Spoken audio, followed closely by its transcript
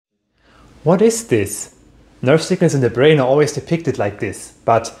What is this? Nerve signals in the brain are always depicted like this,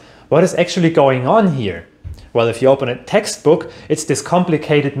 but what is actually going on here? Well, if you open a textbook, it's this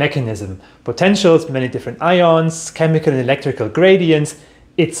complicated mechanism. Potentials, many different ions, chemical and electrical gradients,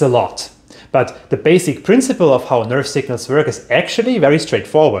 it's a lot. But the basic principle of how nerve signals work is actually very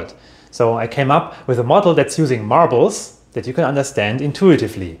straightforward. So I came up with a model that's using marbles that you can understand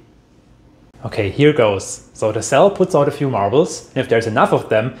intuitively. Okay, here goes. So the cell puts out a few marbles, and if there's enough of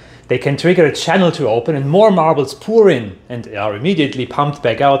them, they can trigger a channel to open and more marbles pour in and are immediately pumped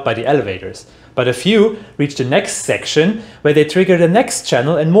back out by the elevators. But a few reach the next section where they trigger the next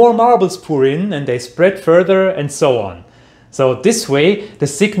channel and more marbles pour in and they spread further and so on. So this way the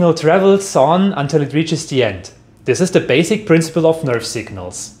signal travels on until it reaches the end. This is the basic principle of nerve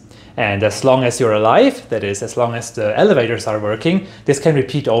signals. And as long as you're alive, that is, as long as the elevators are working, this can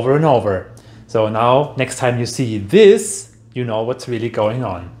repeat over and over. So now, next time you see this, you know what's really going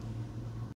on.